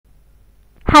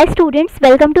Hi students,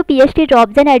 welcome to PhD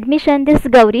Jobs and Admission. This is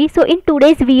Gauri. So in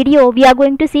today's video, we are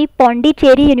going to see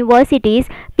Pondicherry University's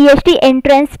PhD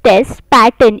entrance test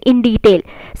pattern in detail.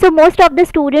 So most of the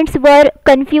students were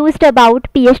confused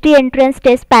about PhD entrance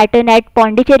test pattern at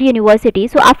Pondicherry University.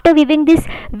 So after viewing this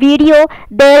video,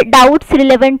 their doubts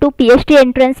relevant to PhD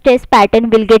entrance test pattern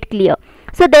will get clear.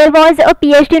 So there was a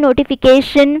PhD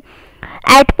notification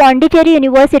at Pondicherry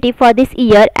University for this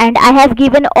year, and I have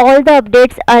given all the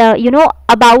updates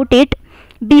about it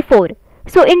before.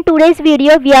 So in today's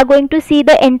video we are going to see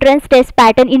the entrance test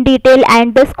pattern in detail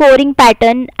and the scoring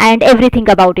pattern and everything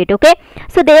about it. Okay,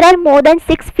 so there are more than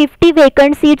 650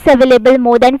 vacant seats available,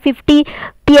 more than 50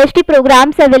 PhD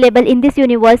programs available in this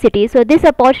university. So this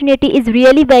opportunity is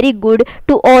really very good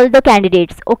to all the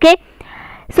candidates. Okay,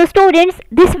 so students,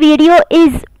 this video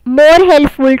is more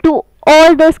helpful to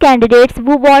all those candidates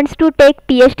who wants to take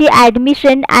PhD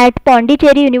admission at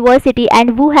Pondicherry University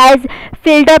and who has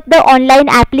filled up the online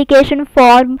application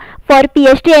form for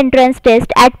PhD entrance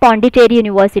test at Pondicherry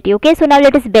University. Okay, so now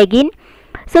let us begin.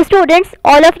 So students,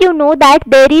 all of you know that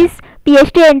there is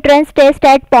PhD entrance test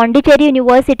at Pondicherry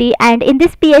University, and in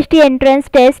this PhD entrance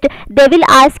test they will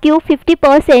ask you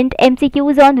 50%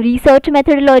 MCQs on research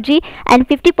methodology and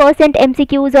 50%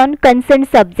 MCQs on concerned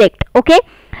subject. Okay,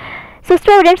 so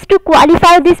students, to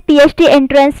qualify this PhD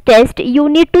entrance test you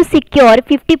need to secure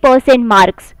 50%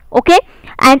 marks. Okay,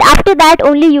 and after that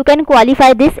only you can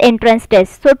qualify this entrance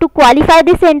test. So to qualify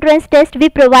this entrance test, we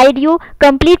provide you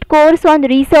complete course on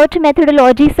research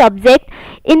methodology subject.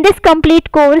 In this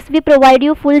complete course we provide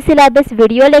you full syllabus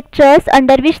video lectures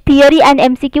under which theory and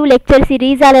MCQ lecture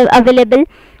series are available.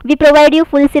 We provide you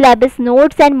full syllabus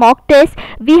notes and mock tests.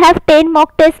 We have 10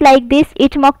 mock tests like this.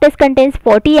 Each mock test contains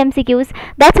 40 MCQs.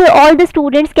 That's why all the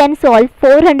students can solve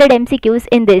 400 MCQs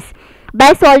in this.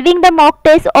 By solving the mock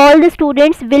test, all the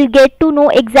students will get to know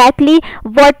exactly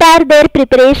what are their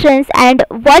preparations and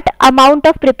what amount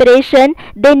of preparation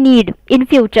they need in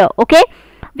future. Okay,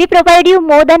 we provide you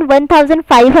more than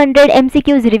 1500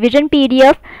 MCQs revision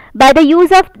PDF. By the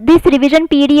use of this revision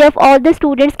PDF, all the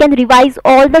students can revise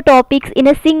all the topics in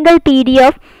a single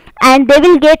PDF, and they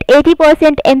will get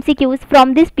 80% MCQs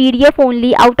from this PDF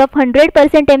only out of 100%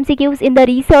 MCQs in the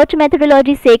research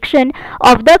methodology section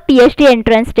of the PhD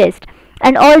entrance test.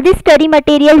 And all this study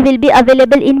material will be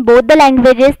available in both the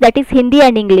languages, that is Hindi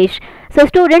and English. So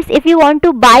students, if you want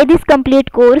to buy this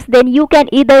complete course, then you can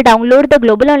either download the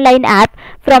Global Online app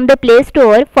from the Play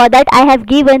Store. For that I have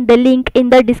given the link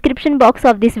in the description box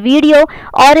of this video,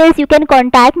 or else you can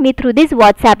contact me through these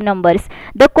WhatsApp numbers.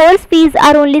 The course fees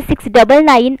are only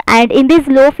 $699, and in this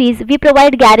low fees we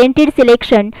provide guaranteed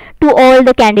selection to all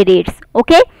the candidates.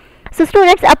 Okay, so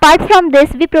students, apart from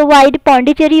this, we provide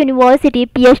Pondicherry University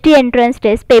PhD entrance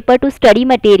test paper to study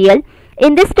material.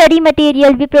 In this study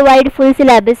material we provide full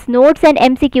syllabus notes and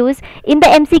MCQs. In the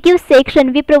MCQ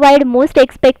section we provide most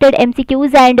expected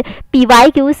MCQs and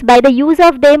PYQs. By the use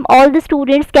of them, all the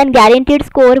students can guaranteed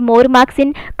score more marks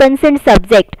in concerned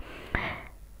subject.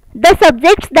 The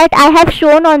subjects that I have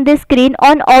shown on this screen,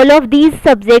 on all of these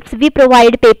subjects we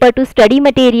provide paper to study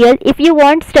material. If you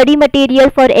want study material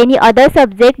for any other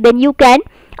subject, then you can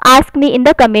ask me in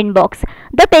the comment box.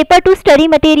 The paper to study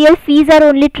material fees are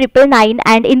only $999,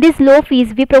 and in this low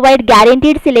fees we provide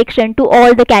guaranteed selection to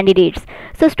all the candidates.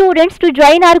 So students, to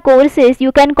join our courses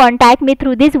you can contact me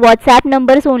through these WhatsApp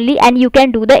numbers only, and you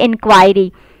can do the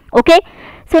inquiry. Okay,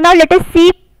 so now let us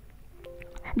see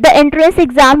the entrance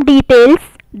exam details,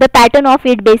 the pattern of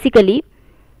it basically.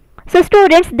 So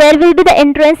students, there will be the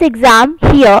entrance exam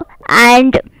here,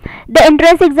 and the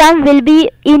entrance exam will be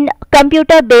in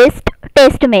computer based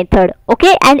test method.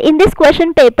 Okay, and in this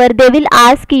question paper they will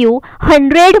ask you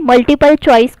 100 multiple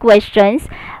choice questions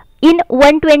in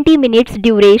 120 minutes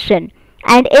duration,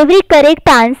 and every correct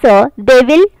answer they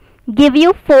will give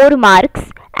you 4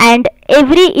 marks, and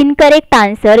every incorrect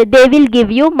answer they will give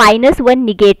you -1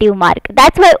 negative mark.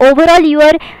 That's why overall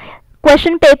your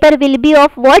question paper will be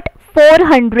of what,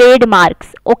 400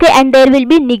 marks. Okay, and there will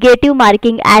be negative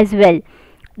marking as well.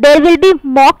 There will be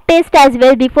mock test as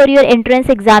well before your entrance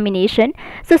examination.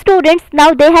 So students,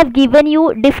 now they have given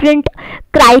you different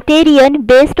criterion.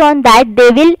 Based on that they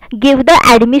will give the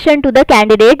admission to the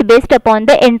candidate based upon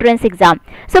the entrance exam.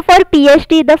 So for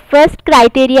PhD, the first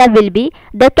criteria will be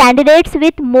the candidates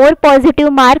with more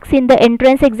positive marks in the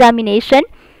entrance examination.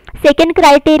 Second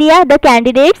criteria, the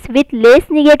candidates with less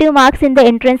negative marks in the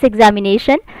entrance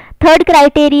examination. Third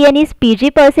criterion is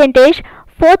PG percentage.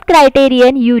 Fourth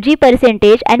criterion UG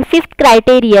percentage, and fifth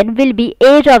criterion will be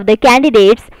age of the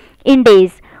candidates in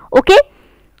days. Okay,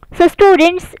 so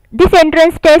students, this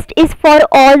entrance test is for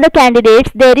all the candidates.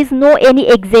 There is no any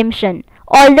exemption.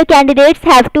 all the candidates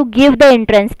have to give the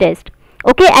entrance test.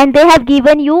 Okay, and they have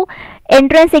given you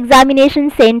entrance examination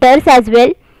centers as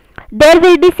well. There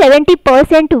will be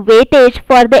 70% weightage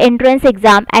for the entrance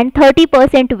exam and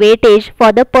 30% weightage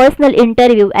for the personal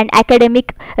interview and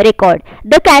academic record.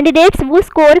 The candidates who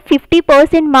score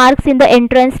 50% marks in the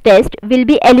entrance test will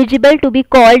be eligible to be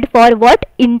called for what?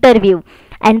 Interview.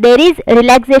 And there is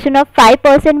relaxation of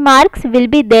 5% marks will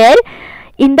be there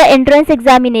in the entrance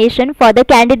examination for the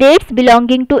candidates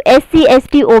belonging to SC,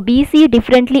 ST, OBC,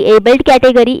 differently abled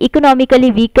category,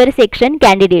 economically weaker section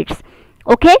candidates.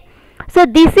 Okay. So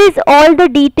this is all the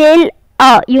detail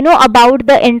about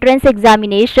the entrance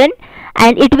examination,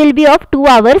 and it will be of 2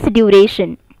 hours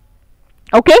duration.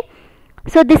 Okay.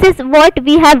 So this is what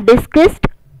we have discussed.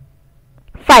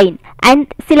 Fine.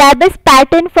 And syllabus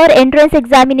pattern for entrance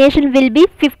examination will be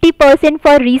 50%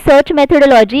 for research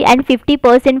methodology and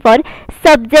 50% for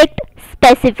subject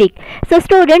specific. So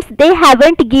students, they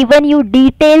haven't given you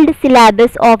detailed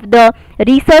syllabus of the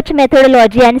research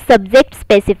methodology and subject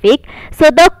specific. So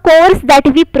the course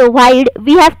that we provide,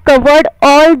 we have covered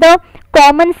all the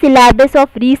common syllabus of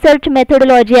research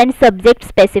methodology and subject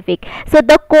specific. So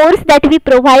the course that we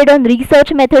provide on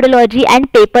research methodology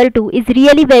and paper 2 is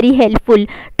really very helpful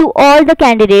to all the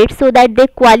candidates so that they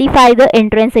qualify the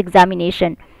entrance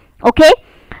examination. Okay.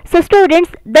 So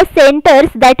students, the centers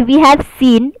that we have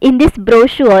seen in this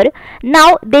brochure,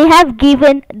 now they have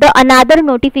given the another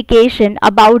notification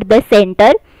about the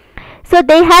center. So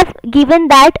they have given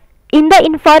that in the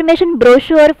information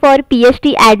brochure for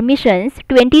PhD admissions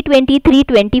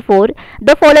 2023-24,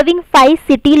 the following 5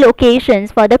 city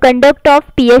locations for the conduct of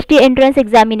PhD entrance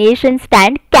examination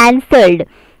stand cancelled.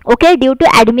 Okay, due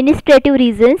to administrative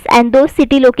reasons, and those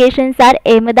city locations are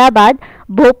Ahmedabad,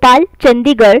 Bhopal,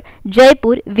 Chandigarh,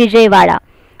 Jaipur, Vijayawada.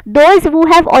 Those who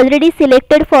have already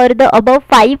selected for the above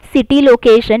 5 city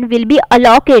location will be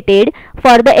allocated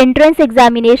for the entrance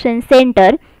examination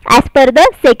center as per the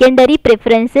secondary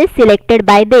preferences selected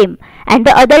by them, and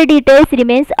the other details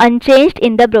remains unchanged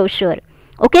in the brochure.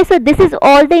 Okay, so this is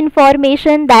all the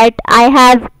information that I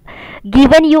have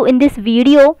given you in this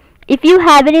video. If you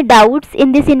have any doubts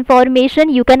in this information,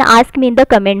 you can ask me in the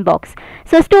comment box.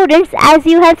 So students, as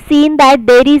you have seen that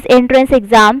there is entrance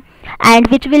exam and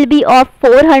which will be of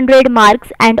 400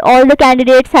 marks, and all the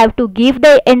candidates have to give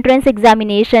the entrance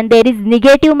examination. There is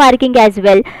negative marking as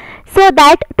well. So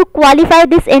that to qualify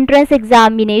this entrance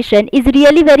examination is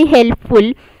really very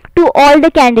helpful to all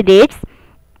the candidates,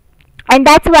 and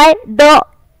that's why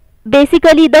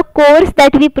basically the course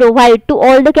that we provide to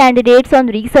all the candidates on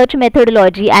research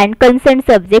methodology and concerned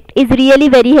subject is really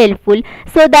very helpful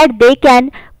so that they can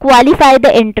qualify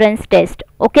the entrance test,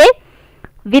 okay,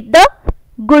 with the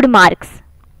good marks.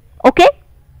 Okay.